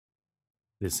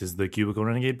This is the Cubicle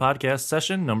Renegade Podcast,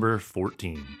 session number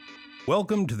 14.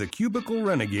 Welcome to the Cubicle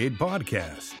Renegade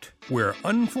Podcast, where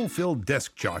unfulfilled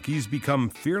desk jockeys become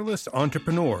fearless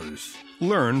entrepreneurs.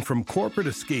 Learn from corporate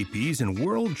escapees and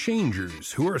world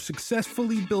changers who are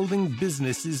successfully building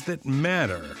businesses that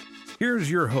matter.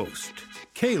 Here's your host,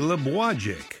 Caleb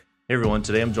Wojcik. Hey everyone,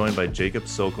 today I'm joined by Jacob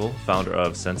Sokol, founder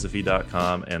of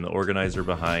Sensify.com and the organizer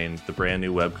behind the brand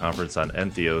new web conference on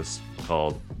Entheos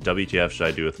called WTF Should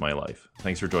I Do With My Life?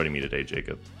 Thanks for joining me today,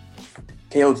 Jacob.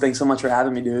 Caleb, thanks so much for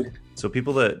having me, dude. So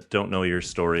people that don't know your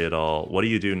story at all, what do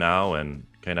you do now and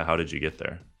kind of how did you get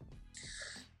there?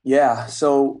 Yeah,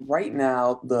 so right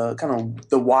now, the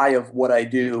why of what I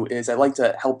do is I like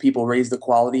to help people raise the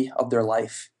quality of their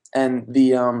life. And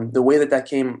the way that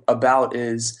came about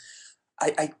is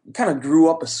I kind of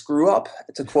grew up a screw up,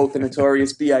 to quote the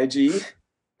notorious B.I.G.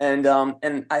 And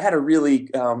I had a really,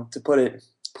 to put it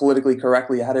politically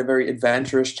correctly, I had a very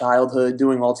adventurous childhood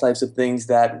doing all types of things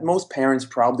that most parents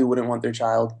probably wouldn't want their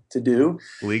child to do.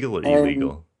 Legal or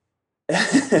illegal?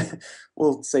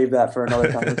 We'll save that for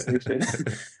another conversation.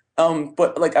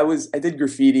 But like I did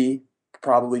graffiti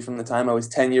probably from the time I was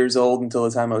 10 years old until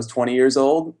the time I was 20 years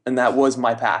old. And that was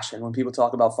my passion. When people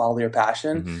talk about follow your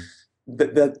passion,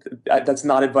 that's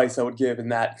not advice I would give in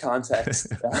that context.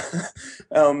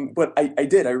 But I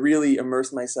did. I really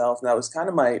immersed myself. And that was kind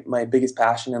of my biggest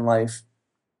passion in life.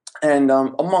 And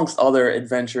amongst other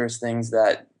adventurous things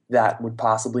that would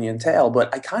possibly entail.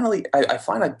 But I finally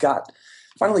got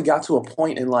to a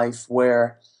point in life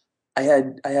where I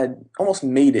had almost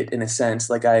made it in a sense.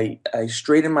 Like I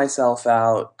straightened myself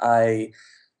out. I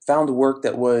found work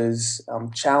that was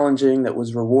challenging, that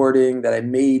was rewarding, that I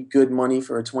made good money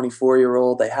for a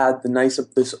 24-year-old. I had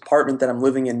this apartment that I'm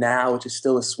living in now, which is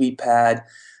still a sweet pad.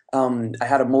 I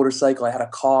had a motorcycle, I had a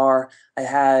car, I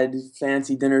had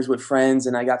fancy dinners with friends,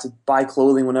 and I got to buy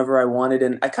clothing whenever I wanted.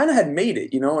 And I kind of had made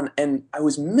it, and I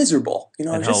was miserable.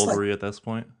 And how old were you at this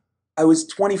point? I was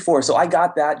 24, so I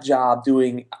got that job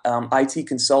doing IT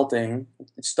consulting.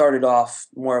 It started off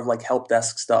more of like help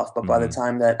desk stuff, but by the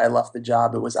time that I left the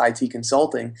job, it was IT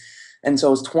consulting. And so I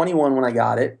was 21 when I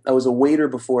got it. I was a waiter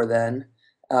before then.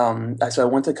 So I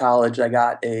went to college. I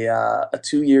got a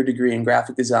 2-year degree in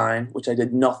graphic design, which I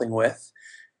did nothing with.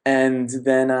 And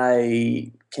then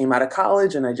I came out of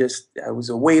college and I was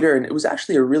a waiter, and it was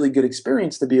actually a really good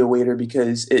experience to be a waiter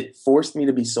because it forced me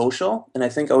to be social. And I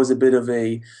think I was a bit of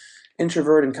a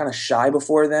introvert and kind of shy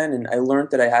before then, and I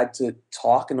learned that I had to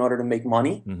talk in order to make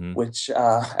money, which,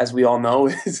 as we all know,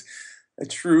 is a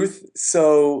truth.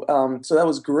 So that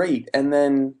was great.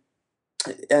 And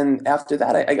after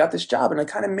that, I got this job, and I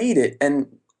kind of made it. And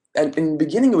in the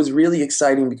beginning, it was really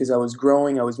exciting because I was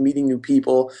growing, I was meeting new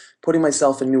people, putting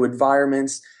myself in new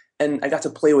environments, and I got to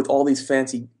play with all these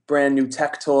fancy brand new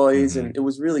tech toys, and it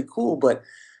was really cool. But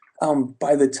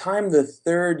by the time the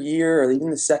third year or even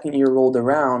the second year rolled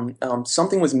around,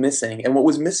 something was missing. And what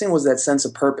was missing was that sense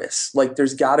of purpose. Like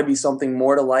there's got to be something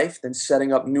more to life than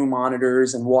setting up new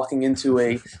monitors and walking into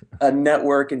a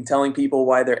network and telling people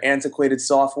why their antiquated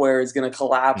software is going to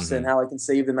collapse and how I can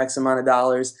save them X amount of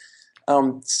dollars.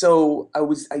 So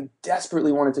I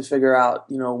desperately wanted to figure out,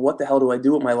 what the hell do I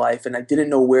do with my life? And I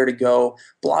didn't know where to go.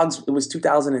 Blogs, it was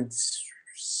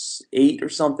 2008 or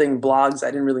something. Blogs,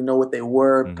 I didn't really know what they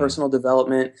were. Personal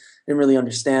development, didn't really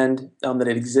understand that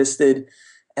it existed,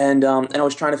 and I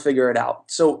was trying to figure it out.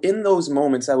 So in those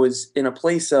moments, I was in a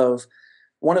place of,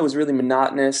 one, it was really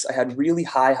monotonous. I had really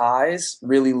high highs,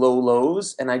 really low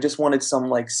lows, and I just wanted some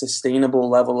like sustainable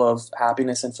level of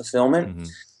happiness and fulfillment.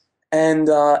 And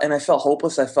I felt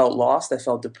hopeless. I felt lost. I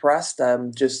felt depressed.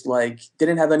 Just like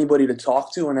didn't have anybody to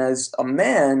talk to. And as a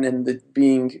man, and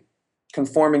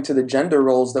conforming to the gender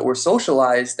roles that were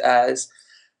socialized as,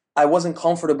 I wasn't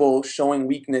comfortable showing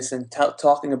weakness and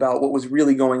talking about what was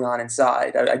really going on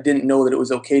inside. I didn't know that it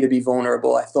was okay to be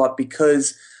vulnerable. I thought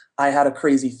because I had a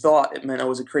crazy thought, it meant I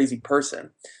was a crazy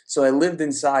person. So I lived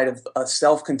inside of a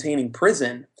self-containing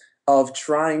prison of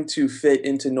trying to fit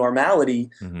into normality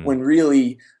when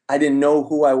really I didn't know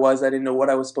who I was. I didn't know what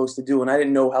I was supposed to do, and I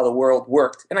didn't know how the world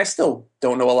worked. And I still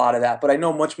don't know a lot of that, but I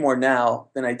know much more now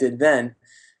than I did then.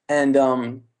 And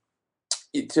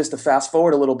just to fast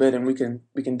forward a little bit, and we can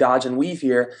dodge and weave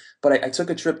here, but I took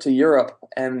a trip to Europe,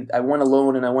 and I went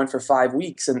alone, and I went for 5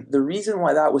 weeks. And the reason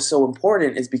why that was so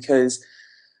important is because,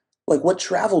 like, what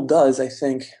travel does, I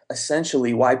think,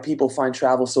 essentially, why people find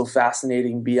travel so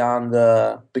fascinating beyond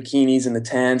the bikinis and the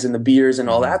tans and the beers and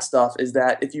all that stuff, is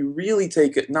that if you really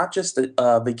take not just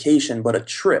a vacation, but a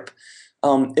trip,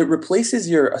 it replaces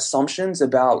your assumptions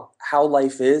about how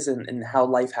life is and how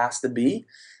life has to be.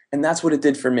 And that's what it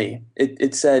did for me.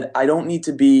 It said, I don't need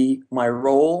to be my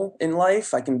role in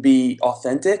life. I can be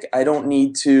authentic. I don't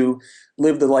need to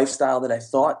live the lifestyle that I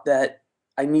thought that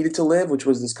I needed to live, which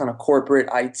was this kind of corporate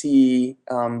IT,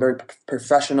 very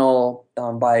professional,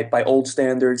 by old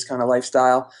standards kind of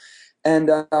lifestyle. And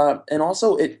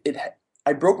also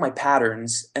I broke my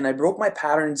patterns, and I broke my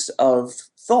patterns of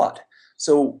thought.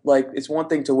 So like it's one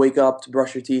thing to wake up, to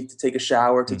brush your teeth, to take a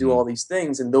shower, to do Hmm. all these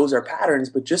things, and those are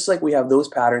patterns. But just like we have those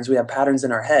patterns, we have patterns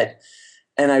in our head.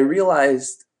 And I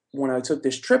realized when I took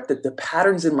this trip that the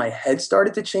patterns in my head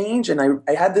started to change, and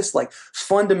I had this like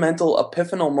fundamental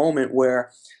epiphanal moment where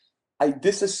I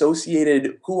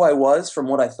disassociated who I was from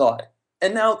what I thought.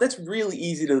 And now that's really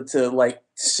easy to like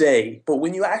say, but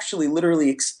when you actually literally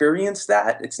experience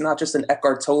that, it's not just an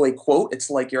Eckhart Tolle quote,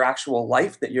 it's like your actual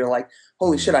life that you're like,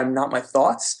 holy shit, I'm not my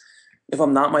thoughts. If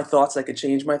I'm not my thoughts, I could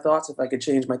change my thoughts. If I could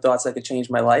change my thoughts, I could change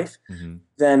my life. Hmm.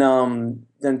 Then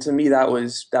to me that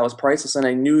was priceless, and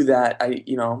I knew that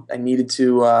I needed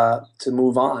to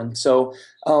move on. So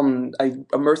I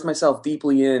immersed myself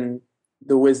deeply in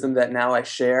the wisdom that now I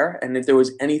share. And if there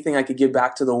was anything I could give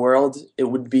back to the world, it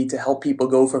would be to help people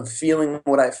go from feeling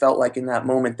what I felt like in that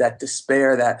moment, that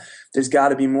despair, that there's got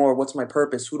to be more. What's my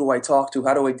purpose? Who do I talk to?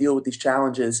 How do I deal with these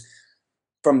challenges?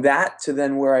 From that to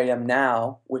then where I am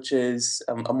now, which is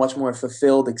a much more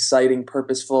fulfilled, exciting,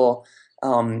 purposeful,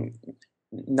 um,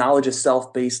 knowledge of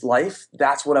self-based life.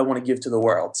 That's what I want to give to the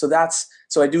world. So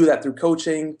I do that through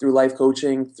coaching, through life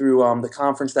coaching, through the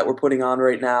conference that we're putting on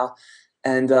right now,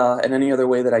 and any other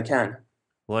way that I can.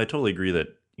 Well, I totally agree that,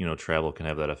 travel can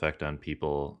have that effect on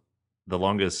people. The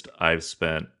longest I've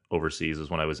spent overseas was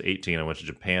when I was 18. I went to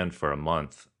Japan for a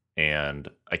month and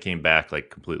I came back like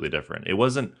completely different. It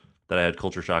wasn't that I had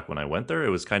culture shock when I went there, it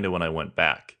was kind of when I went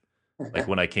back. Like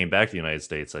when I came back to the United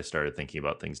States, I started thinking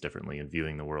about things differently and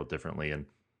viewing the world differently. And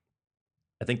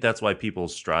I think that's why people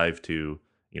strive to,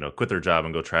 quit their job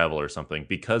and go travel or something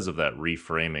because of that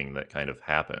reframing that kind of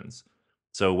happens.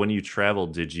 So when you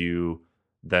traveled, did you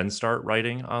then start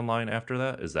writing online after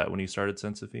that? Is that when you started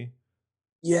Sensophy?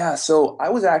 Yeah, so I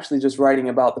was actually just writing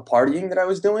about the partying that I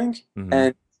was doing, Hmm.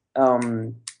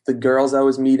 and the girls I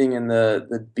was meeting, and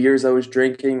the beers I was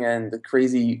drinking, and the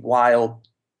crazy wild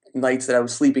nights that I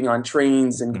was sleeping on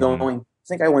trains and Hmm. going. I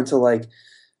think I went to like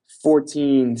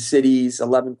 14 cities,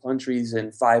 11 countries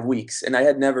in 5 weeks, and I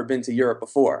had never been to Europe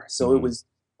before, so it Hmm. was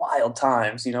wild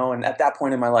times. And at that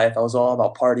point in my life, I was all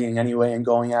about partying anyway and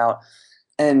going out.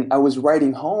 And I was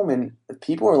writing home, and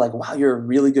people were like, wow, you're a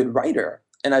really good writer.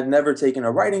 And I've never taken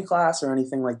a writing class or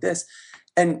anything like this.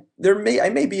 And I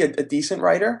may be a decent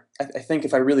writer. I think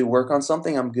if I really work on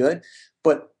something, I'm good.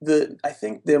 But I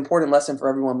think the important lesson for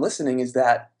everyone listening is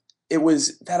that it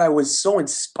was that I was so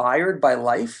inspired by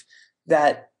life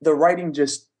that the writing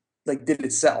just like did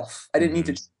itself. I didn't need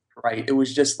Hmm. to write. It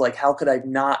was just like, how could I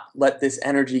not let this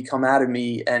energy come out of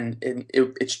me? And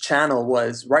its channel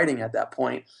was writing at that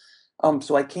point.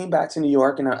 So I came back to New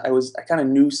York, and I kind of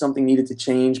knew something needed to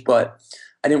change, but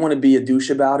I didn't want to be a douche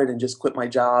about it and just quit my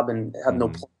job and have no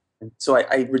Hmm. plan. So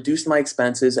I reduced my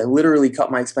expenses. I literally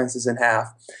cut my expenses in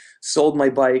half, sold my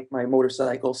bike, my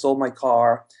motorcycle, sold my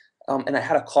car. And I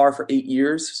had a car for 8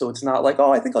 years. So it's not like,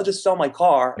 oh, I think I'll just sell my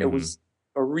car. It Hmm. was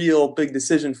a real big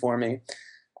decision for me.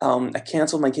 I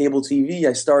canceled my cable TV.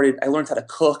 I learned how to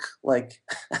cook. Like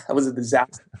I was a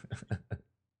disaster.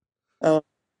 Uh,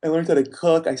 I learned how to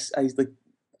cook. I like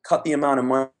cut the amount of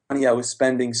money I was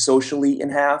spending socially in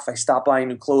half. I stopped buying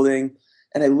new clothing,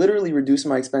 and I literally reduced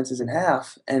my expenses in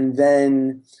half. And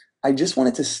then I just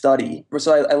wanted to study.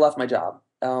 So I left my job.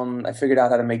 I figured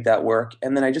out how to make that work,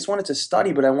 and then I just wanted to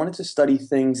study, but I wanted to study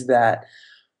things that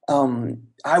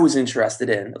I was interested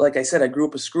in. Like I said, I grew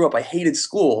up a screw up. I hated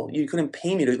school. You couldn't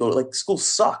pay me to go. Like school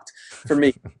sucked for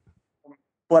me,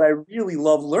 but I really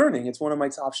love learning. It's one of my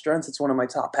top strengths. It's one of my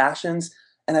top passions.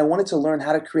 And I wanted to learn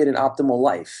how to create an optimal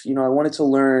life. I wanted to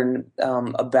learn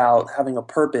about having a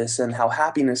purpose and how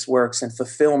happiness works and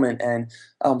fulfillment and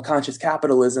conscious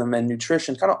capitalism and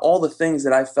nutrition, kind of all the things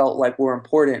that I felt like were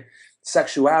important.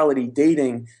 Sexuality,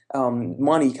 dating,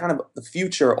 money, kind of the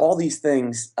future, all these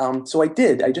things. So I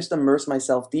did. I just immersed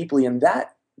myself deeply, and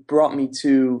that brought me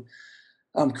to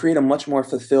create a much more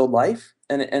fulfilled life.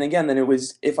 And again, then it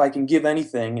was if I can give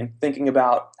anything and thinking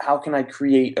about how can I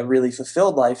create a really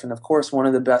fulfilled life. And of course, one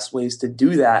of the best ways to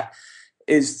do that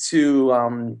is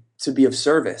to be of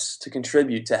service, to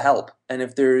contribute, to help. And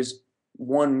if there's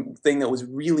one thing that was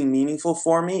really meaningful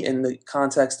for me in the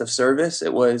context of service,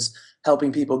 it was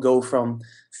helping people go from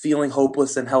feeling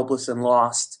hopeless and helpless and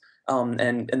lost,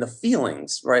 and the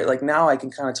feelings, right? Like now I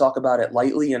can kind of talk about it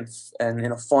lightly and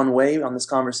in a fun way on this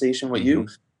conversation with Hmm. you.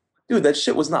 dude, that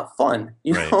shit was not fun.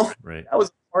 Right, right. That was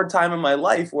a hard time in my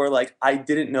life where like I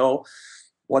didn't know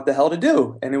what the hell to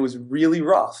do, and it was really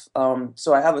rough.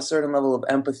 So I have a certain level of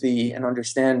empathy and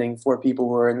understanding for people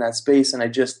who are in that space, and I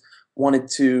just wanted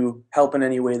to help in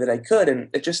any way that I could. And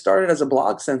it just started as a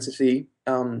blog, Sensophy,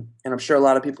 and I'm sure a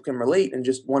lot of people can relate, and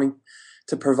just wanting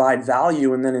to provide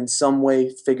value, and then in some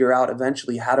way figure out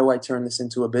eventually how do I turn this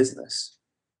into a business.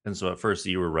 And so at first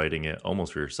you were writing it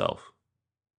almost for yourself.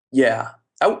 Yeah,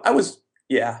 I was.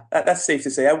 Yeah, that's safe to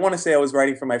say. I want to say I was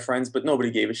writing for my friends, but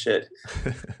nobody gave a shit.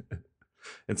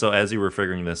 And so as you were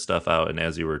figuring this stuff out and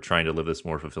as you were trying to live this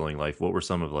more fulfilling life, what were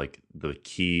some of like the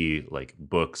key like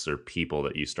books or people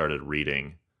that you started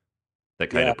reading that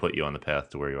kind Yeah. of put you on the path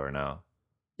to where you are now?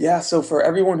 Yeah, so for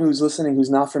everyone who's listening who's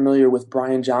not familiar with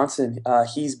Brian Johnson,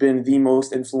 he's been the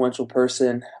most influential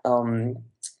person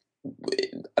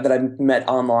that I've met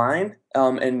online,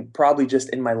 and probably just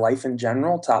in my life in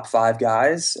general, top five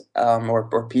guys,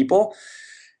 or people.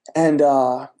 And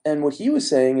what he was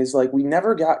saying is like we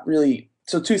never got really.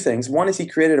 So two things. One is he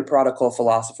created a product called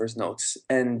Philosopher's Notes,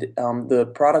 and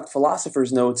the product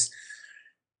Philosopher's Notes,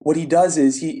 what he does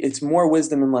is it's more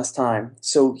wisdom and less time.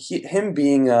 So him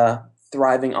being a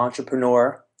thriving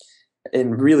entrepreneur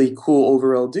and really cool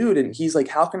overall dude, and he's like,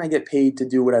 how can I get paid to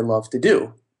do what I love to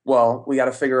do? Well, we got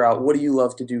to figure out, what do you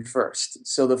love to do first?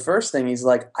 So the first thing, he's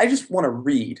like, I just want to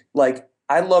read. Like,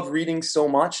 I love reading so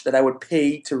much that I would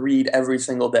pay to read every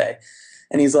single day.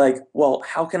 And he's like, well,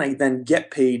 how can I then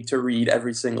get paid to read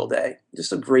every single day?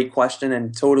 Just a great question,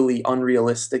 and totally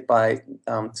unrealistic by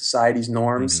society's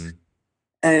norms. Hmm.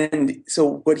 And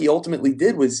so what he ultimately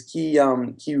did was he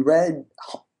read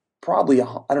probably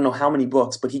I don't know how many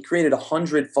books, but he created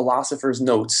 100 philosophers'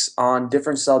 notes on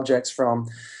different subjects, from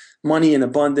money and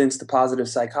abundance to positive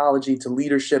psychology to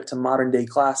leadership to modern day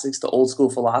classics to old school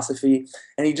philosophy.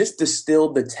 And he just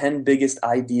distilled the 10 biggest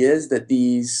ideas that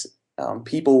these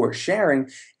people were sharing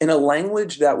in a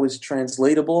language that was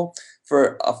translatable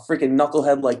for a freaking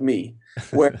knucklehead like me,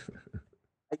 where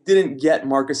I didn't get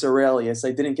Marcus Aurelius,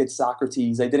 I didn't get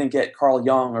Socrates, I didn't get Carl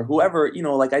Jung or whoever,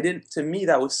 like I didn't, to me,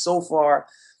 that was so far.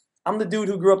 I'm the dude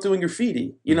who grew up doing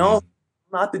graffiti, Hmm. I'm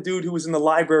not the dude who was in the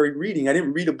library reading. I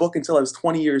didn't read a book until I was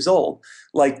 20 years old.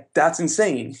 Like that's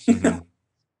insane. Hmm.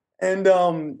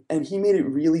 And he made it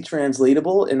really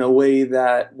translatable in a way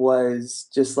that was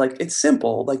just like it's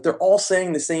simple. Like they're all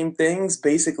saying the same things,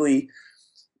 basically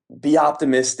be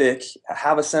optimistic,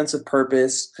 have a sense of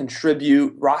purpose,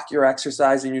 contribute, rock your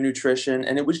exercise and your nutrition.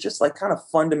 And it was just like kind of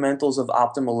fundamentals of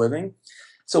optimal living.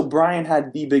 So Brian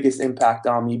had the biggest impact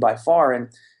on me by far. And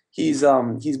he's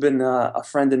been a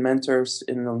friend and mentor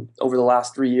over the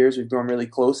last 3 years. We've grown really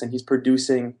close, and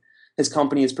his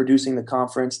company is producing the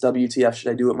conference WTF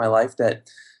Should I Do With My Life that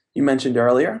you mentioned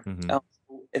earlier. Hmm.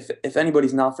 If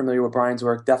anybody's not familiar with Brian's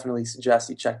work, definitely suggest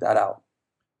you check that out.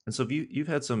 And so you've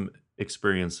had some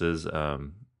experiences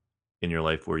in your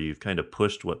life where you've kind of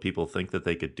pushed what people think that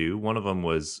they could do. One of them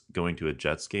was going to a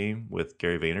Jets game with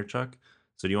Gary Vaynerchuk.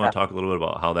 So do you want to talk a little bit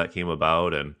about how that came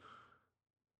about and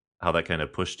how that kind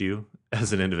of pushed you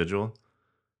as an individual?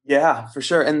 Yeah, for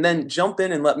sure. And then jump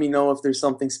in and let me know if there's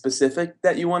something specific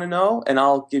that you want to know, and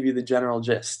I'll give you the general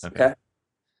gist. Okay. Okay.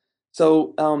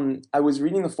 So I was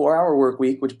reading the 4 Hour Work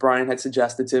Week, which Brian had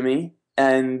suggested to me,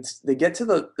 and they get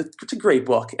to it's a great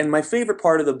book. And my favorite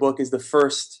part of the book is the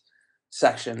first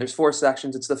section. There's four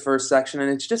sections. It's the first section,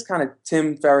 and it's just kind of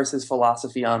Tim Ferriss's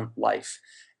philosophy on life.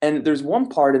 And there's one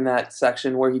part in that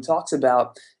section where he talks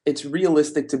about it's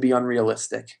realistic to be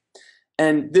unrealistic.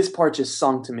 And this part just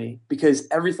sung to me because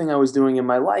everything I was doing in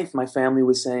my life, my family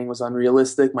was saying was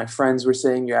unrealistic. My friends were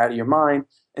saying you're out of your mind.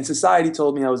 And society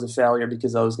told me I was a failure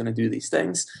because I was going to do these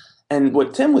things. And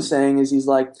what Tim was saying is he's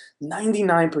like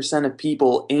 99% of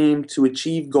people aim to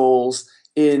achieve goals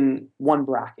in one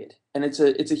bracket. And it's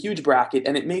a huge bracket,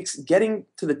 and it makes getting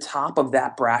to the top of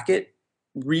that bracket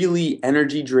really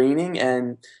energy draining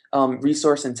and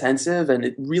resource intensive, and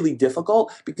it really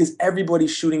difficult because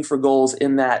everybody's shooting for goals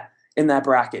in that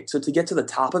bracket. So to get to the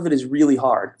top of it is really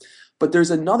hard. But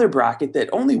there's another bracket that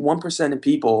only 1% of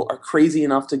people are crazy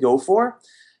enough to go for,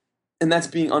 and that's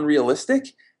being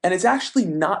unrealistic. And it's actually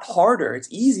not harder. It's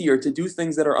easier to do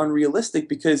things that are unrealistic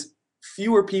because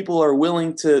fewer people are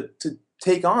willing to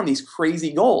take on these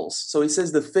crazy goals. So he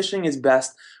says the fishing is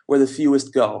best where the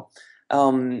fewest go.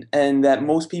 And that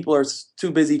most people are too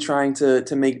busy trying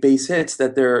to make base hits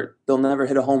that they'll never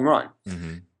hit a home run.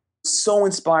 Hmm. So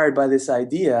inspired by this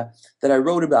idea that I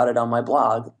wrote about it on my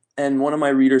blog. And one of my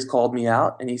readers called me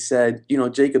out and he said,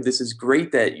 Jacob, this is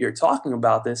great that you're talking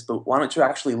about this, but why don't you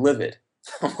actually live it?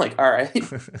 I'm like, all right.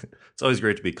 It's always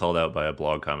great to be called out by a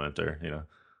blog commenter.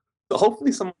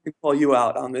 Hopefully someone can call you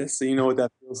out on this so you know what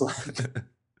that feels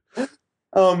like.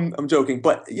 I'm joking,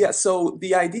 but yeah, so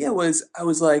the idea was I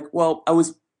was like, well, I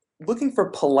was looking for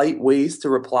polite ways to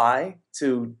reply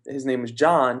to his name is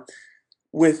John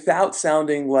without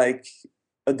sounding like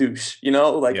a douche,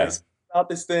 Like I Yeah. said about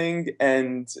this thing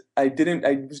and I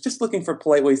was just looking for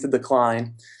polite ways to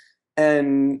decline.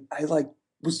 And I like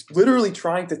was literally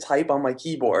trying to type on my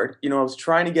keyboard. I was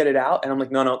trying to get it out and I'm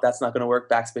like, no, no, that's not going to work.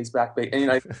 Backspace, backspace.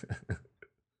 And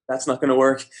that's not going to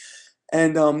work.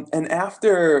 And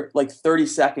after like 30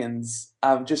 seconds,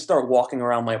 I just start walking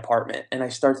around my apartment and I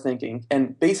start thinking.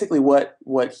 And basically, what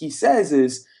he says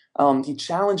is he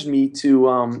challenged me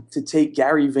to take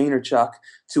Gary Vaynerchuk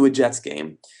to a Jets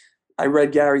game. I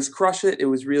read Gary's Crush It. It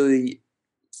was really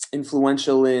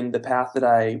influential in the path that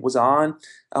I was on.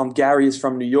 Gary is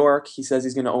from New York. He says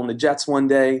he's going to own the Jets one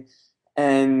day.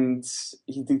 And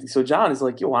so John is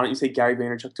like, yo, why don't you take Gary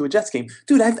Vaynerchuk to a Jets game?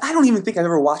 Dude, I don't even think I've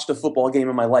ever watched a football game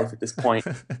in my life at this point.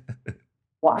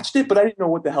 Watched it, but I didn't know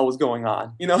what the hell was going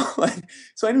on, Like,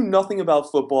 so I knew nothing about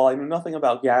football. I knew nothing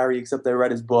about Gary except I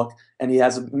read his book, and he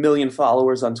has 1 million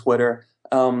followers on Twitter.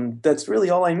 That's really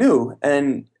all I knew.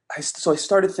 And so I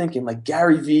started thinking like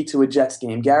Gary V to a Jets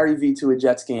game, Gary V to a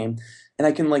Jets game. And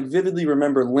I can like vividly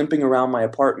remember limping around my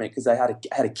apartment because I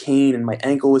had a cane and my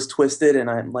ankle was twisted, and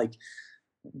I'm like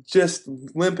just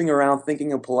limping around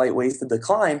thinking of polite ways to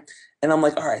decline. And I'm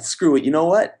like, all right, screw it. You know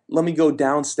what? Let me go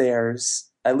downstairs.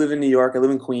 I live in New York, I live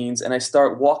in Queens, and I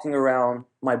start walking around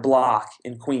my block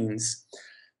in Queens.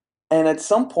 And at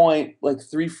some point, like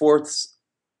three-fourths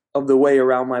of the way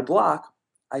around my block,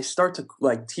 I start to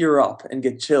like tear up and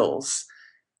get chills.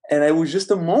 And it was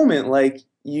just a moment like,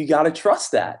 you got to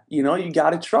trust that, you got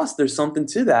to trust there's something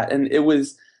to that. And it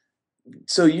was,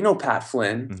 so, Pat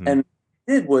Flynn, Hmm. and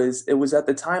it was at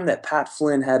the time that Pat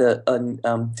Flynn had a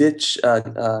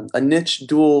niche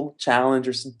duel challenge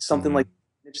or something Hmm. like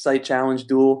niche site challenge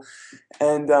duel,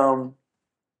 and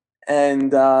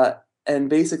and uh, and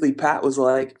basically Pat was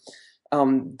like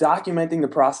documenting the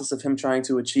process of him trying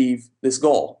to achieve this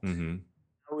goal. Hmm.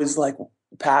 I was like,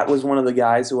 Pat was one of the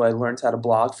guys who I learned how to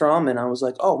blog from, and I was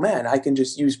like, oh man, I can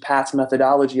just use Pat's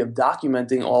methodology of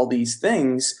documenting all these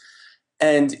things.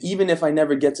 And even if I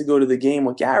never get to go to the game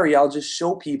with Gary, I'll just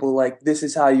show people like this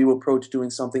is how you approach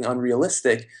doing something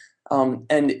unrealistic.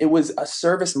 And it was a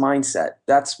service mindset.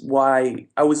 That's why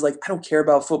I was like, I don't care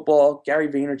about football. Gary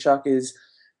Vaynerchuk is,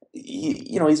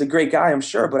 he's a great guy, I'm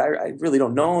sure, but I really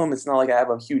don't know him. It's not like I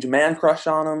have a huge man crush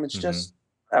on him. It's Hmm. just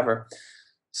whatever.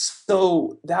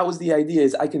 So that was the idea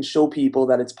is I can show people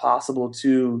that it's possible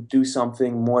to do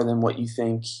something more than what you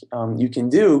think you can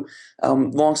do.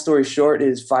 Long story short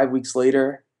is 5 weeks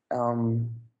later,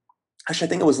 actually I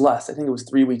think it was less. I think it was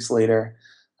 3 weeks later.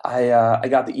 I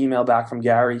got the email back from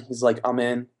Gary. He's like, I'm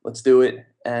in, let's do it.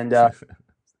 And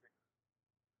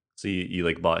So you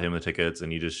like bought him the tickets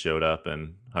and you just showed up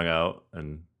and hung out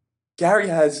and Gary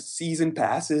has season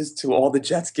passes to all the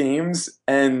Jets games,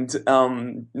 and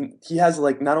he has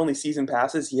like not only season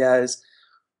passes, he has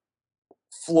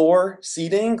floor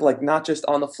seating, like not just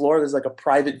on the floor. There's like a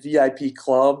private VIP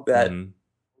club that hmm.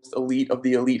 elite of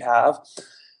the elite have.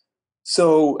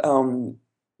 So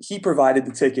he provided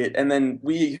the ticket, and then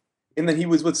he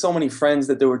was with so many friends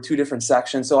that there were two different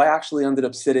sections. So I actually ended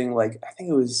up sitting like I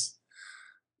think it was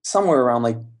somewhere around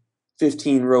like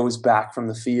 15 rows back from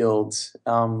the field,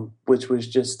 which was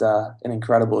just an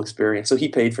incredible experience. So he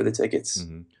paid for the tickets.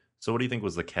 Hmm. So what do you think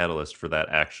was the catalyst for that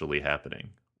actually happening?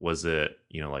 Was it,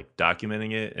 like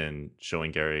documenting it and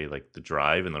showing Gary like the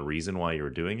drive and the reason why you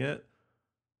were doing it?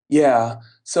 Yeah.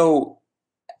 So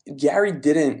Gary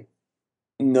didn't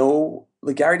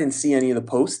like Gary didn't see any of the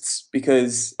posts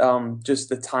because just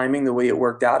the timing, the way it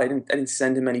worked out. I didn't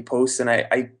send him any posts, and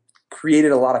I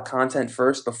created a lot of content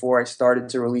first before I started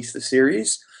to release the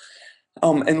series.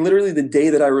 And literally the day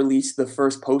that I released the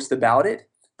first post about it,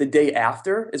 the day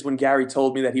after is when Gary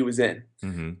told me that he was in.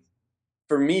 Hmm.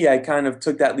 For me, I kind of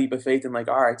took that leap of faith and like,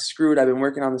 all right, screw it. I've been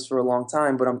working on this for a long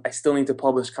time, but I still need to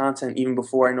publish content even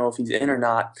before I know if he's in or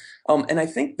not. And I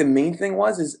think the main thing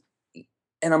is,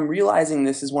 and I'm realizing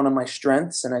this is one of my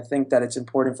strengths, and I think that it's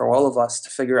important for all of us to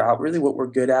figure out really what we're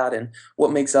good at and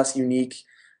what makes us unique.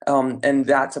 And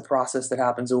that's a process that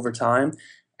happens over time.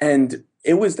 And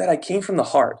it was that I came from the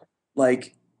heart.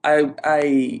 Like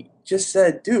I just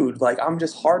said, dude, like I'm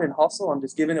just hard and hustle. I'm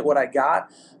just giving it what I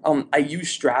got. I use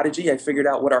strategy. I figured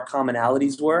out what our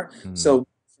commonalities were. Hmm. So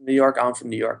from New York, I'm from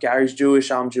New York. Gary's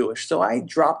Jewish, I'm Jewish. So I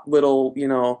dropped little,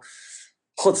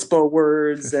 chutzpah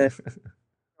words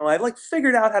I like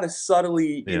figured out how to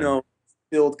subtly, Yeah.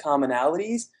 build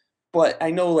commonalities. but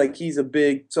I know like he's a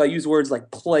big, so I use words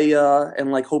like playa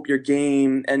and like hope your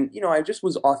game. And, I just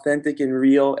was authentic and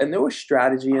real. And there was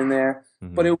strategy in there,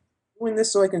 but it Hmm. was doing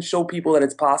this so I can show people that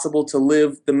it's possible to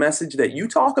live the message that you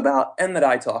talk about and that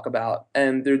I talk about.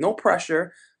 And there's no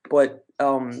pressure, but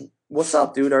what's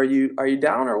up, dude? Are you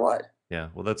down or what? Yeah,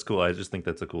 well, that's cool. I just think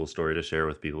that's a cool story to share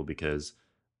with people because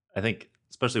I think,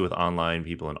 especially with online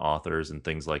people and authors and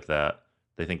things like that,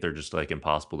 they think they're just like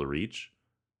impossible to reach.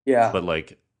 Yeah. But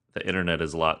like the internet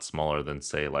is a lot smaller than,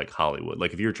 say, like Hollywood.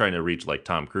 Like if you're trying to reach like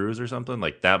Tom Cruise or something,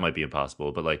 like that might be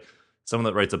impossible. But like someone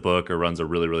that writes a book or runs a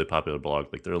really, really popular blog,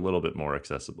 like they're a little bit more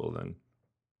accessible than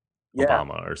Yeah,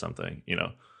 Obama or something, you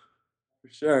know? for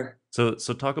sure. So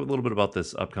talk a little bit about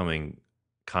this upcoming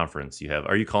conference you have.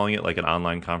 Are you calling it like an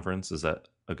online conference? Is that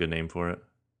a good name for it?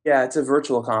 Yeah, it's a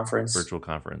virtual conference. Virtual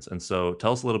conference. And so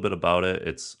tell us a little bit about it.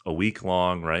 It's a week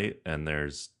long, right? And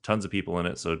there's tons of people in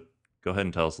it. So go ahead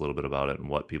and tell us a little bit about it and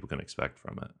what people can expect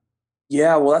from it.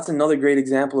 Yeah, well, that's another great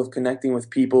example of connecting with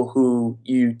people who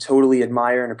you totally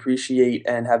admire and appreciate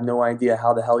and have no idea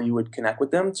how the hell you would connect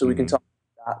with them. So we can Hmm. talk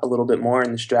about that a little bit more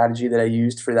and the strategy that I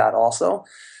used for that also.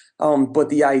 But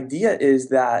the idea is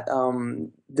that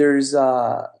there's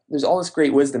all this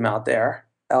great wisdom out there,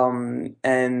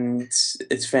 and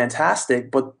it's fantastic.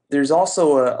 But there's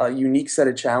also a unique set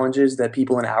of challenges that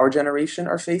people in our generation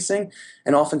are facing,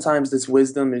 and oftentimes this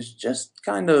wisdom is just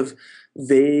kind of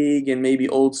vague and maybe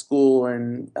old school.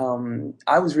 And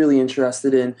I was really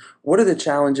interested in what are the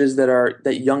challenges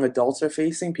that young adults are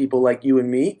facing, people like you and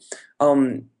me,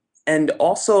 and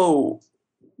also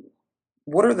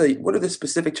what are the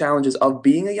specific challenges of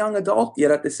being a young adult,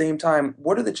 yet at the same time,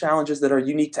 what are the challenges that are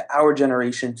unique to our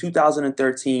generation,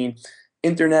 2013,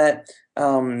 internet,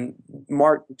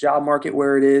 job market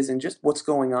where it is, and just what's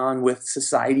going on with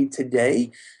society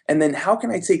today? And then how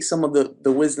can I take some of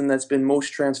the wisdom that's been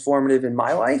most transformative in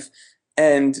my life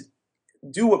and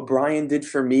do what Brian did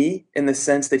for me in the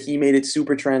sense that he made it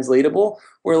super translatable,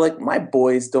 where like my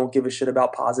boys don't give a shit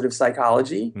about positive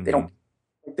psychology. They Hmm. don't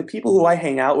like the people who I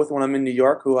hang out with when I'm in New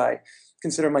York, who I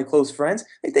consider my close friends,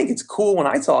 they think it's cool when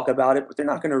I talk about it, but they're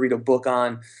not going to read a book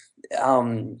on,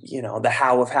 the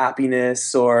how of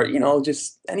happiness or,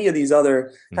 just any of these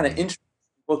other kind of Hmm. interesting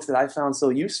books that I found so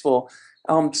useful.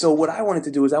 So what I wanted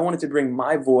to do is I wanted to bring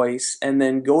my voice and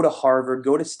then go to Harvard,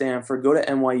 go to Stanford, go to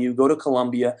NYU, go to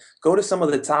Columbia, go to some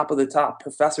of the top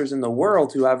professors in the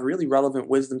world who have really relevant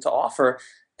wisdom to offer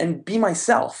and be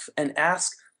myself and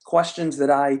ask questions that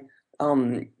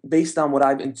based on what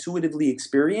I've intuitively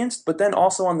experienced, but then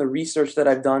also on the research that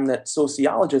I've done that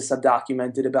sociologists have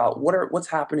documented about what's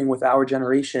happening with our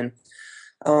generation.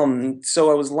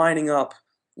 So I was lining up,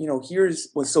 here's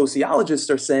what sociologists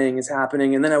are saying is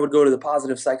happening, and then I would go to the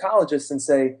positive psychologists and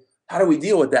say, how do we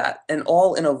deal with that? And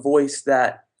all in a voice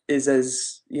that is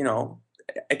as,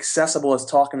 accessible as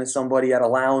talking to somebody at a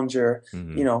lounge or,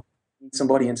 Hmm. you know,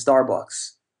 somebody in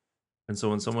Starbucks. And so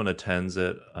when someone attends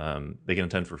it, they can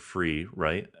attend for free,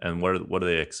 right? And what do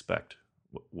they expect?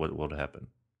 What will happen?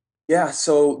 Yeah,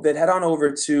 so they'd head on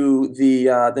over to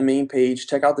the main page,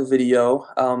 check out the video,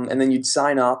 and then you'd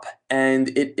sign up. And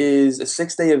it is a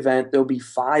 6-day event. There'll be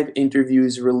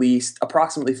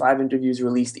approximately 5 interviews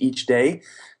released each day,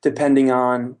 depending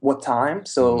on what time.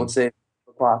 So Hmm. let's say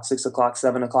o'clock, 6 o'clock,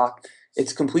 7 o'clock.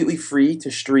 It's completely free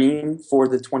to stream for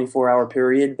the 24-hour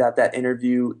period that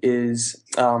interview is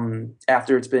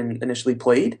after it's been initially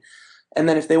played. And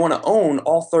then if they want to own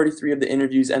all 33 of the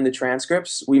interviews and the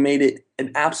transcripts, we made it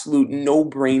an absolute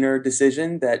no-brainer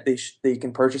decision that they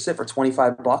can purchase it for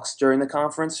 $25 during the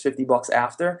conference, $50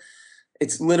 after.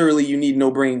 It's literally you need no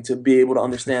brain to be able to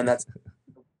understand that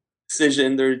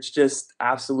decision. There's just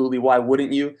absolutely why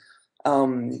wouldn't you?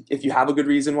 If you have a good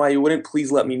reason why you wouldn't,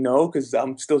 please let me know because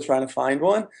I'm still trying to find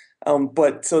one.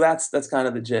 But so that's kind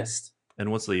of the gist.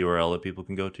 And what's the URL that people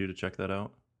can go to check that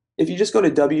out? If you just go to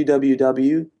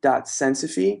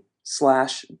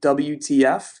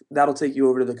www.sensify/WTF, that'll take you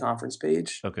over to the conference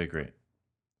page. Okay, great.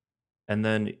 And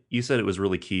then you said it was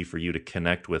really key for you to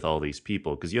connect with all these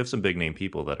people because you have some big name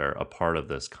people that are a part of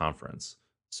this conference.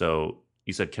 So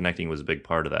you said connecting was a big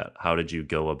part of that. How did you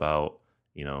go about,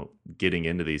 getting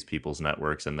into these people's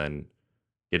networks and then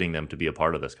getting them to be a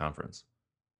part of this conference?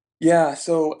 Yeah,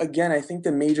 so again, I think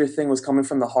the major thing was coming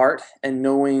from the heart and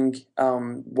knowing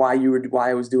why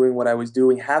I was doing what I was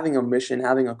doing, having a mission,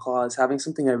 having a cause, having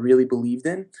something I really believed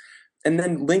in, and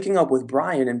then linking up with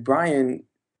Brian. And Brian,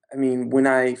 I mean, when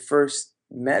I first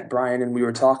met Brian and we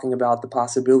were talking about the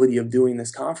possibility of doing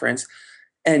this conference,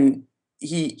 and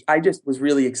I just was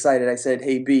really excited. I said,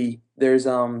 "Hey B, there's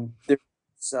a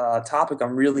topic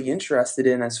I'm really interested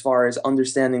in as far as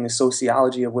understanding the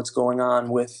sociology of what's going on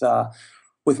with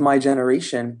with my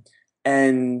generation.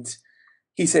 And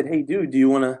he said, "Hey, dude, do you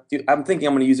want to do?" I'm thinking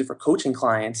I'm going to use it for coaching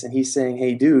clients, and he's saying,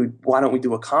 "Hey, dude, why don't we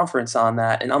do a conference on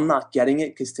that?" And I'm not getting it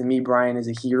because to me, Brian is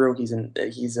a hero. He's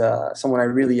someone I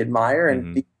really admire, and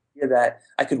Hmm. the idea that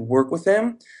I could work with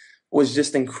him was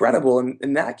just incredible.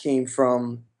 And that came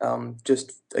from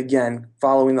just again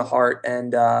following the heart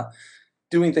and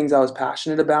doing things I was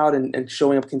passionate about and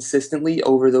showing up consistently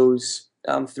over those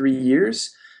 3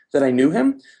 years that I knew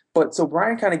him. But so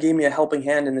Brian kind of gave me a helping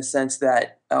hand in the sense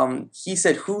that he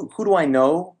said, "Who do I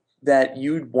know that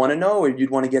you'd want to know or you'd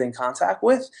want to get in contact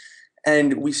with?"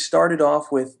 And we started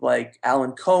off with like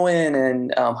Alan Cohen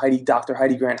and Dr.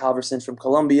 Heidi Grant Halverson from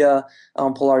Columbia,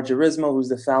 Pilar Jurismo, who's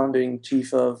the founding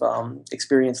chief of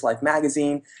Experience Life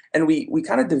magazine, and we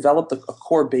kind of developed a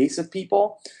core base of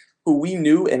people who we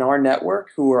knew in our network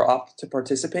who were up to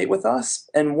participate with us.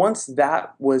 And once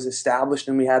that was established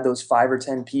and we had those 5 or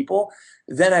 10 people,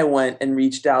 then I went and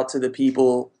reached out to the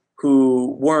people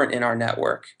who weren't in our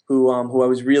network, who I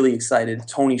was really excited.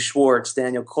 Tony Schwartz,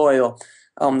 Daniel Coyle,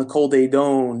 Nicole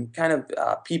Daydone, kind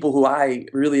of people who I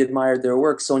really admired their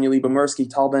work. Sonia Lyubomirsky,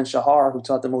 Tal Ben Shahar, who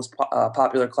taught the most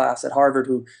popular class at Harvard,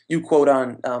 who you quote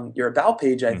on your About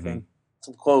page, I Hmm. think,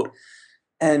 some quote.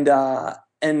 And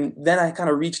and then I kind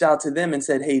of reached out to them and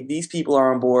said, "Hey, these people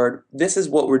are on board. This is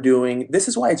what we're doing. This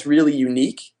is why it's really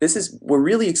unique. We're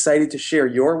really excited to share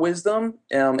your wisdom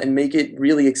and make it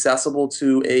really accessible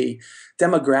to a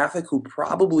demographic who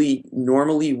probably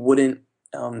normally wouldn't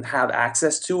have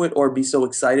access to it or be so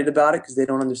excited about it because they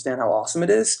don't understand how awesome it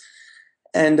is.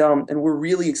 And we're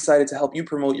really excited to help you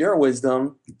promote your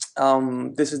wisdom.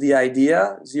 This is the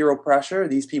idea, zero pressure.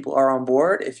 These people are on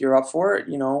board. If you're up for it,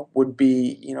 would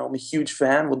be, I'm a huge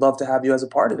fan, would love to have you as a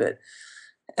part of it."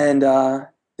 And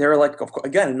they were like, of course,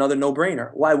 again, another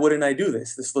no-brainer. Why wouldn't I do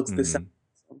this? This sounds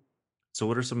Hmm. So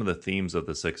what are some of the themes of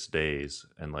the 6 days?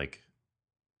 And like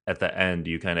at the end,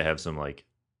 you kind of have some like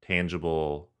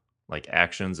tangible like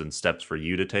actions and steps for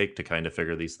you to take to kind of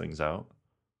figure these things out?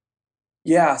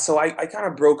 Yeah, so I kind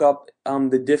of broke up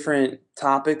the different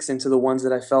topics into the ones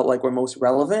that I felt like were most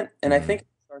relevant. And I Hmm. think it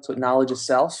starts with knowledge of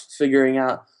self, figuring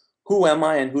out who am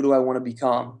I and who do I want to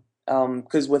become.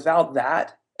 Because without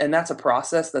that, and that's a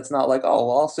process that's not like, oh,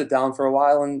 well, I'll sit down for a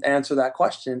while and answer that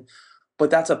question.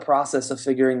 But that's a process of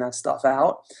figuring that stuff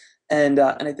out. And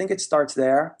I think it starts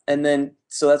there. And then,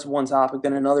 so that's one topic.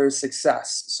 Then another is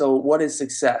success. So, what is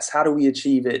success? How do we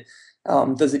achieve it?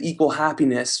 Does it equal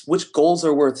happiness? Which goals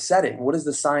are worth setting? What is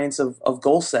the science of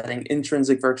goal setting,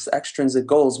 intrinsic versus extrinsic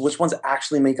goals? Which ones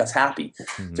actually make us happy?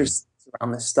 Hmm. There's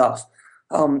around this stuff.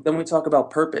 Then we talk about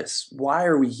purpose. Why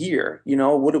are we here?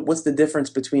 What's the difference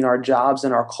between our jobs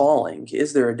and our calling?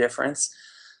 Is there a difference?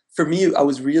 For me, I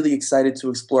was really excited to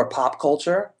explore pop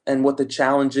culture and what the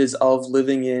challenges of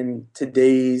living in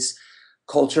today's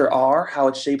culture are, how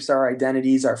it shapes our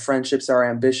identities, our friendships, our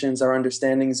ambitions, our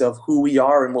understandings of who we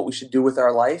are and what we should do with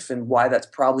our life, and why that's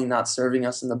probably not serving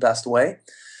us in the best way.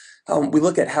 We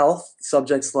look at health,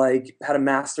 subjects like how to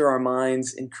master our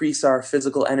minds, increase our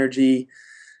physical energy,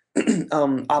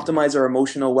 optimize our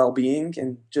emotional well-being,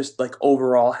 and just like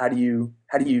overall, how do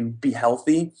you be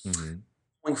healthy? Hmm.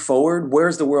 Going forward,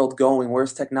 where's the world going?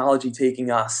 Where's technology taking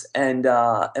us? And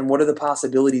what are the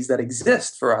possibilities that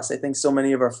exist for us? I think so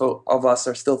many of us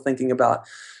are still thinking about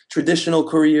traditional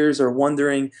careers or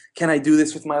wondering, can I do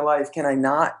this with my life? Can I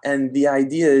not? And the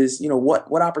idea is,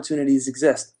 what opportunities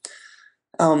exist?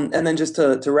 And then just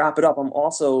to wrap it up,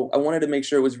 I wanted to make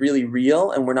sure it was really real,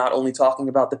 and we're not only talking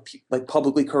about the like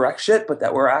publicly correct shit, but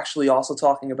that we're actually also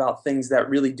talking about things that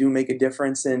really do make a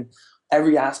difference in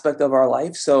every aspect of our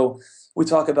life. So we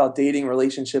talk about dating,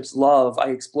 relationships, love.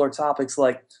 I explore topics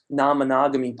like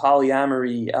non-monogamy,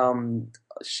 polyamory,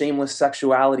 shameless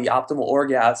sexuality, optimal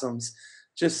orgasms,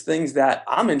 just things that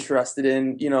I'm interested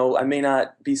in. I may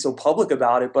not be so public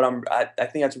about it, but I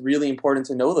think that's really important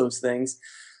to know those things.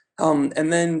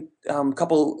 And then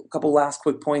couple last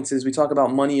quick points is we talk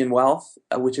about money and wealth,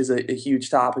 which is a huge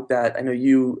topic that I know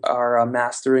you are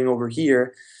mastering over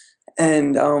here,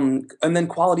 and then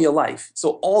quality of life.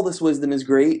 So all this wisdom is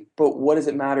great, but what does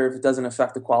it matter if it doesn't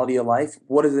affect the quality of life?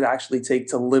 What does it actually take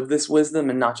to live this wisdom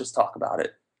and not just talk about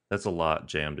it? That's a lot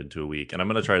jammed into a week. And I'm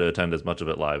going to try to attend as much of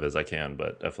it live as I can,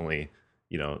 but definitely,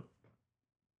 you know,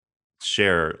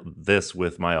 share this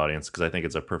with my audience because I think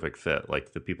it's a perfect fit.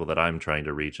 Like the people that I'm trying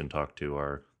to reach and talk to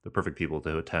are the perfect people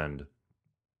to attend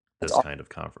That's this all. kind of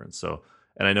conference. So,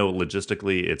 and I know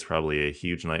logistically it's probably a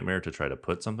huge nightmare to try to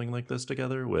put something like this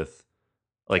together with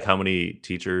like how many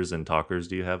teachers and talkers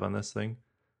do you have on this thing?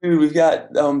 Dude, we've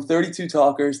got 32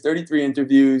 talkers, 33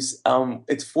 interviews.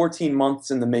 It's 14 months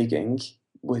in the making,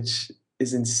 which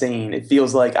is insane. It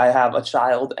feels like I have a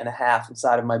child and a half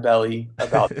inside of my belly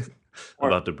about.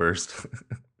 About to burst.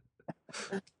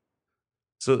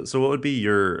 So what would be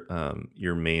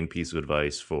your main piece of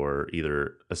advice for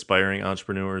either aspiring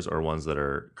entrepreneurs or ones that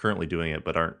are currently doing it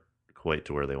but aren't quite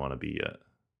to where they want to be yet?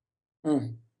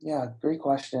 Yeah, great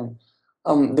question.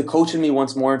 The coach in me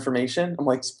wants more information. I'm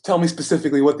like, tell me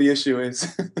specifically what the issue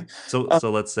is. So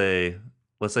let's say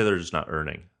they're just not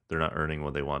earning. They're not earning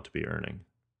what they want to be earning.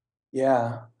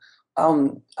 Yeah.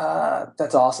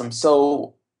 That's awesome.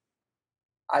 So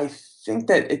I think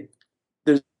that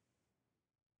there's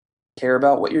care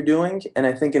about what you're doing, and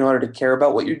I think in order to care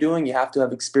about what you're doing, you have to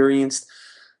have experienced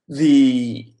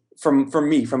the from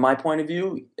me, from my point of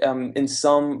view, in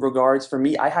some regards, for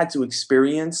me, I had to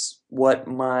experience what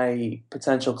my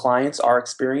potential clients are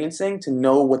experiencing to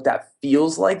know what that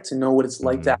feels like, to know what it's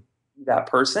like to Hmm. be that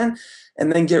person,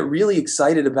 and then get really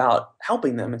excited about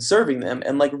helping them and serving them,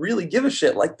 and like really give a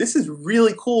shit. Like this is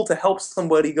really cool to help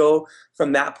somebody go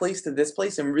from that place to this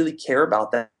place and really care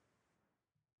about that.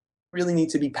 Really need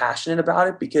to be passionate about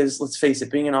it because let's face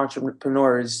it, being an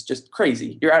entrepreneur is just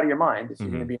crazy. You're out of your mind if you're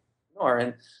going to Hmm. be an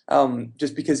entrepreneur, and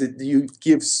just because you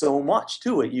give so much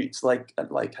to it, it's like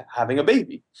having a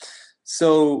baby.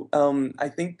 So I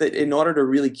think that in order to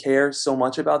really care so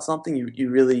much about something, you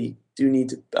really do need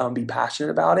to be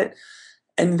passionate about it.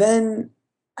 And then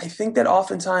I think that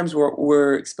oftentimes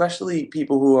we're especially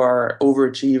people who are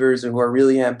overachievers or who are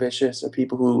really ambitious or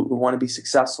people who want to be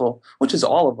successful, which is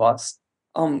all of us.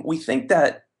 We think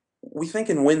that we think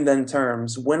in win then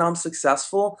terms. When I'm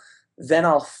successful, then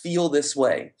I'll feel this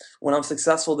way. When I'm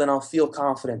successful, then I'll feel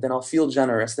confident, then I'll feel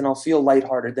generous, then I'll feel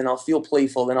lighthearted, then I'll feel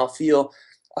playful, then I'll feel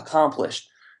accomplished.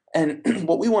 And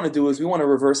what we want to do is we want to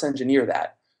reverse engineer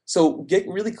that. So get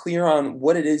really clear on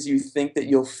what it is you think that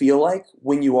you'll feel like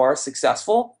when you are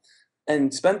successful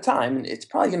and spend time. And it's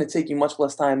probably going to take you much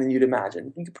less time than you'd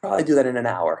imagine. You could probably do that in an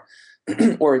hour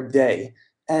or a day.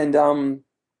 And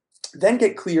then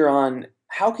get clear on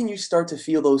how can you start to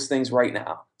feel those things right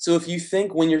now. So if you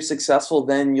think when you're successful,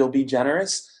 then you'll be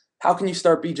generous, how can you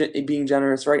start being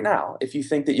generous right now? If you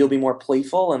think that you'll be more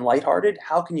playful and lighthearted,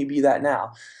 how can you be that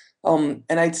now? And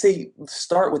I'd say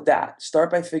start with that. Start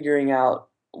by figuring out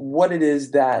what it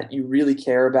is that you really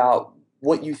care about,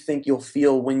 what you think you'll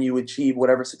feel when you achieve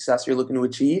whatever success you're looking to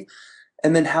achieve,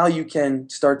 and then how you can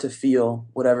start to feel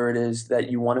whatever it is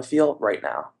that you want to feel right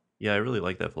now. Yeah, I really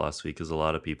like that philosophy because a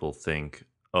lot of people think,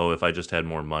 oh, if I just had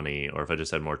more money or if I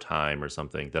just had more time or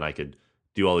something, then I could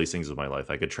do all these things with my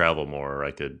life. I could travel more, or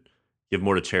I could give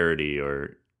more to charity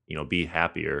or, be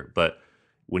happier. But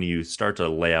when you start to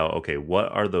lay out, okay,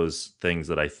 what are those things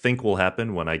that I think will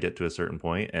happen when I get to a certain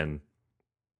point, and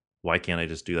why can't I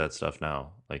just do that stuff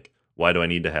now? Like, why do I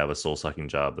need to have a soul sucking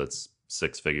job that's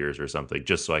six figures or something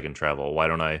just so I can travel? Why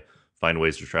don't I find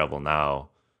ways to travel now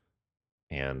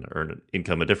and earn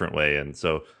income a different way? And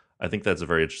so I think that's a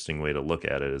very interesting way to look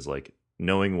at it, is like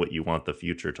knowing what you want the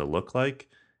future to look like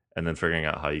and then figuring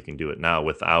out how you can do it now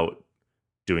without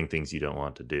doing things you don't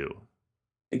want to do.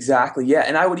 Exactly. Yeah.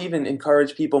 And I would even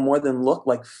encourage people more than look,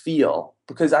 like feel,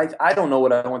 because I don't know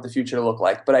what I want the future to look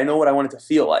like, but I know what I want it to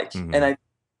feel like. And Hmm. I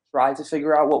try to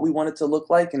figure out what we want it to look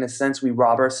like. In a sense, we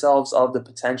rob ourselves of the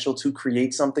potential to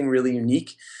create something really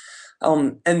unique.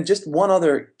 And just one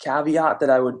other caveat that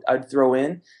I'd throw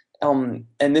in,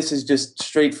 and this is just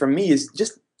straight from me, is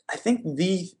just I think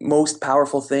the most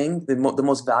powerful thing, the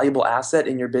most valuable asset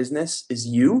in your business is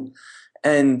you.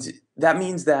 And that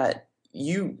means that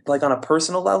you, like on a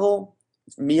personal level,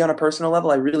 me on a personal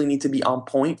level, I really need to be on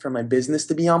point for my business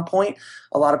to be on point.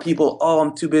 A lot of people, oh,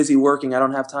 I'm too busy working. I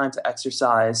don't have time to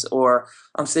exercise, or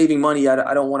I'm saving money.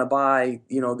 I don't want to buy,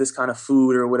 this kind of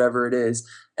food or whatever it is.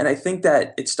 And I think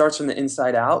that it starts from the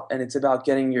inside out, and it's about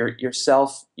getting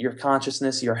yourself, your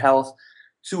consciousness, your health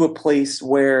to a place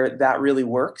where that really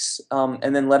works,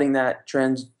 and then letting that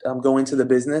trend go into the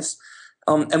business.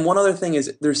 And one other thing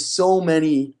is there's so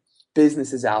many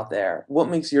businesses out there. What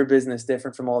makes your business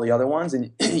different from all the other ones?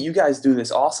 And you guys do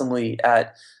this awesomely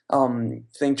at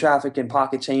Think Traffic and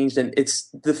Pocket Changed. And it's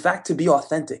the fact to be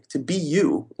authentic, to be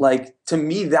you. Like to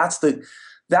me, that's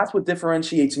what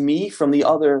differentiates me from the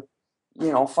other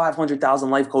 500,000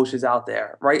 life coaches out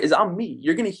there, right? Is I'm me.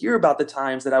 You're going to hear about the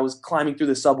times that I was climbing through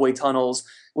the subway tunnels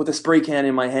with a spray can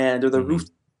in my hand, or the roof Hmm.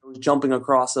 I was jumping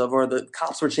across of, or the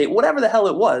cops were chasing, whatever the hell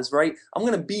it was, right? I'm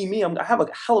going to be me. I have a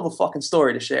hell of a fucking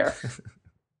story to share.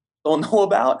 Don't know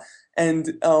about.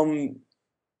 And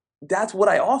that's what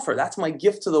I offer. That's my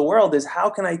gift to the world, is how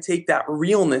can I take that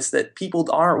realness that people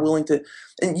aren't willing to,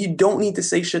 and you don't need to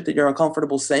say shit that you're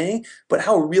uncomfortable saying, but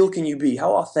how real can you be?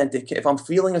 How authentic? If I'm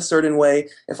feeling a certain way,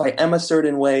 if I am a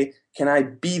certain way, can I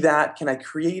be that? Can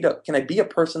I be a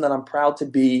person that I'm proud to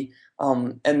be?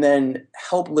 And then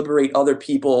help liberate other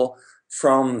people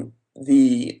from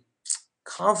the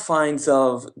confines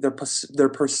of their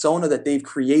persona that they've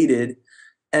created,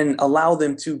 and allow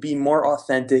them to be more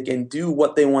authentic and do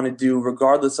what they want to do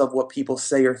regardless of what people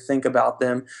say or think about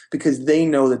them, because they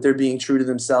know that they're being true to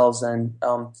themselves, and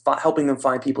helping them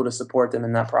find people to support them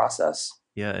in that process.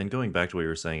 Yeah, and going back to what you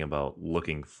were saying about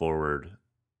looking forward,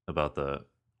 about the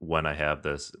when I have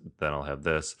this, then I'll have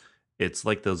this. It's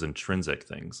like those intrinsic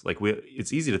things. Like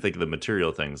it's easy to think of the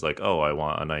material things, like, oh, I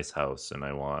want a nice house and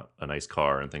I want a nice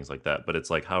car and things like that. But it's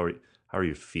like, how are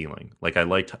you feeling? Like, I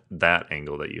liked that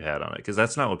angle that you had on it, because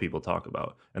that's not what people talk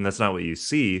about, and that's not what you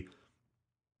see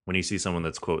when you see someone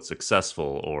that's, quote,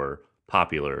 successful or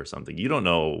popular or something. You don't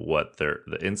know what the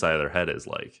inside of their head is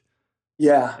like,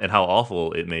 Yeah. and how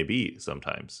awful it may be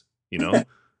sometimes, you know?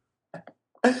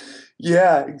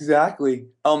 Yeah, exactly.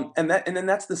 And then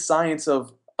that's the science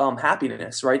of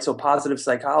happiness, right? So positive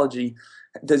psychology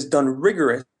has done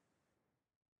rigorous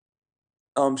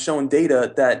showing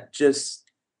data that just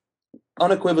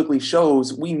unequivocally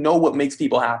shows we know what makes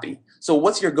people happy. So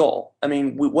what's your goal? I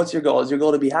mean, what's your goal? Is your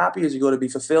goal to be happy? Is your goal to be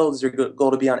fulfilled? Is your goal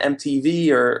to be on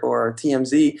MTV or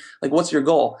TMZ? Like, what's your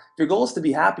goal? If your goal is to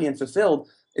be happy and fulfilled,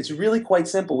 it's really quite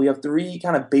simple. We have three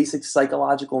kind of basic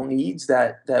psychological needs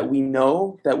that we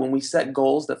know that when we set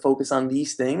goals that focus on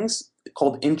these things,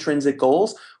 called intrinsic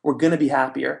goals, we're going to be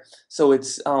happier. So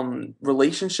it's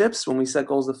relationships. When we set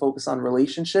goals that focus on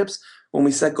relationships, when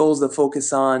we set goals that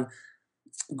focus on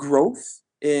growth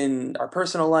in our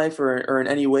personal life or in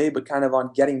any way, but kind of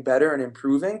on getting better and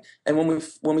improving. And when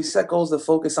we set goals that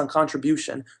focus on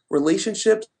contribution,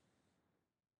 relationships,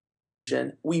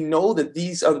 we know that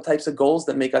these are the types of goals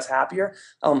that make us happier.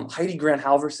 Heidi Grant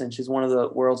Halverson, she's one of the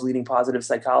world's leading positive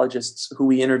psychologists who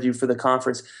we interviewed for the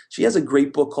conference. She has a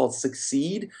great book called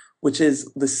Succeed, which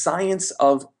is the science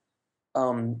of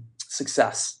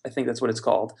success. I think that's what it's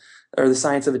called, or the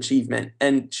science of achievement.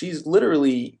 And she's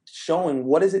literally showing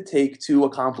what does it take to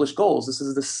accomplish goals. This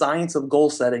is the science of goal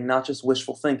setting, not just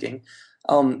wishful thinking,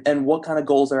 and what kind of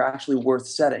goals are actually worth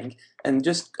setting. And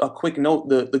just a quick note: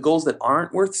 the goals that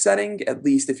aren't worth setting, at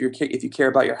least if you care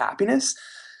about your happiness,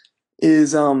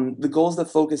 is the goals that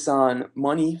focus on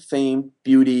money, fame,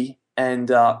 beauty, and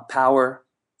power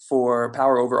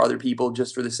over other people,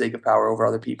 just for the sake of power over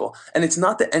other people. And it's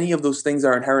not that any of those things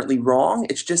are inherently wrong.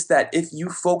 It's just that if you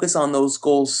focus on those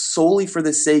goals solely for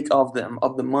the sake of them,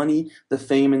 of the money, the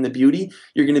fame, and the beauty,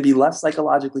 you're going to be less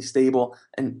psychologically stable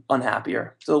and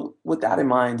unhappier. So with that in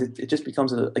mind, it just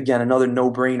becomes, again, another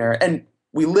no-brainer. And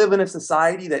we live in a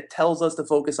society that tells us to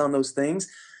focus on those things.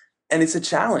 And it's a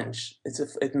challenge. It's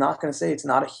not going to say it's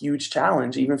not a huge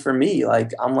challenge, even for me.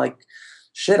 Like, I'm like,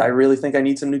 shit, I really think I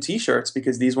need some new t-shirts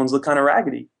because these ones look kind of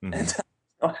raggedy. Mm-hmm. And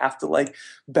I have to like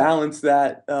balance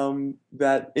that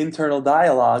that internal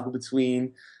dialogue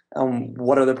between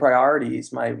what are the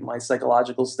priorities, my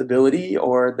psychological stability,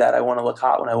 or that I want to look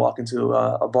hot when I walk into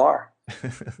a bar.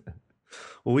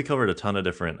 Well, we covered a ton of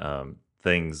different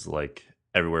things, like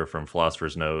everywhere from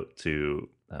Philosopher's Note to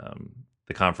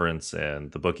the conference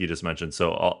and the book you just mentioned.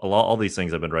 So all these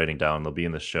things I've been writing down. They'll be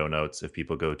in the show notes if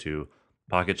people go to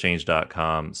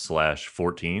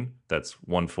pocketchange.com/14. That's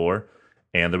 14.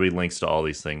 And there'll be links to all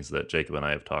these things that Jacob and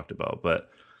I have talked about. But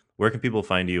where can people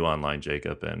find you online,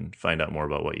 Jacob, and find out more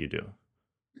about what you do?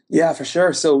 Yeah, for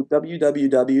sure. So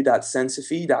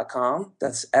www.sensophy.com.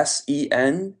 That's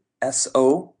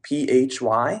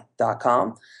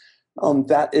SENSOPHY.com.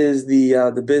 That is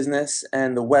the business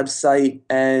and the website.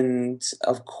 And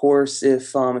of course,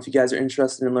 if you guys are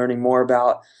interested in learning more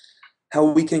about how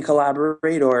we can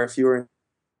collaborate, or if you are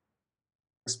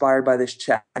inspired by this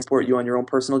chat and support you on your own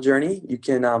personal journey, you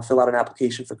can fill out an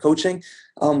application for coaching.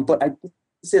 But I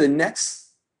say the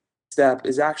next step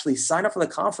is actually sign up for the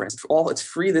conference. It's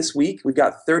free this week. We've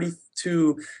got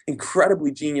 32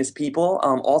 incredibly genius people,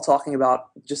 all talking about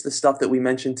just the stuff that we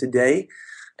mentioned today.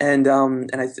 So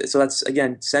that's,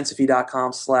 again,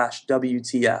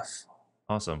 sensophy.com/WTF.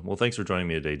 Awesome. Well, thanks for joining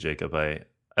me today, Jacob. I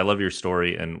love your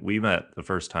story, and we met the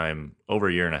first time over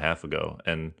a year and a half ago,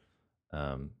 and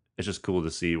it's just cool to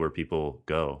see where people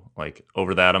go, like,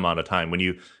 over that amount of time. When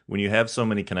you have so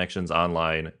many connections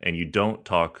online and you don't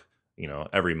talk,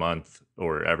 every month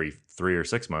or every 3 or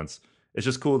 6 months, it's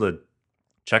just cool to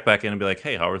check back in and be like,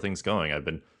 hey, how are things going? I've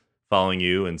been following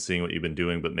you and seeing what you've been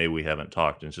doing, but maybe we haven't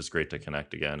talked, and it's just great to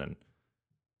connect again. And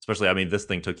Especially, I mean, this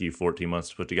thing took you 14 months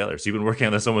to put together. So you've been working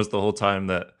on this almost the whole time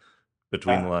that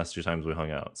between the last 2 times we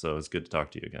hung out. So it's good to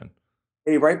talk to you again.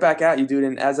 Hey, right back at you, dude.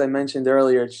 And as I mentioned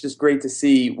earlier, it's just great to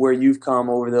see where you've come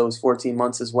over those 14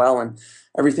 months as well, and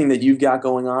everything that you've got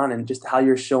going on, and just how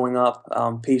you're showing up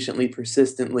patiently,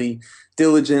 persistently,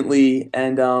 diligently,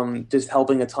 and just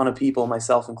helping a ton of people,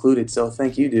 myself included. So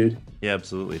thank you, dude. Yeah,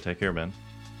 absolutely. Take care, man.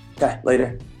 Okay,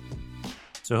 later.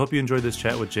 So I hope you enjoyed this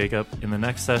chat with Jacob. In the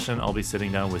next session, I'll be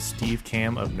sitting down with Steve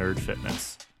Cam of Nerd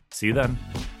Fitness. See you then.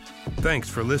 Thanks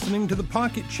for listening to the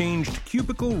Pocket Changed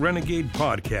Cubicle Renegade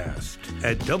podcast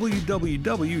at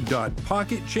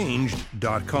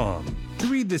www.pocketchanged.com. To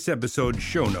read this episode's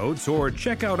show notes or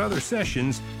check out other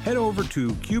sessions, head over to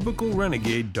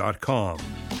cubiclerenegade.com.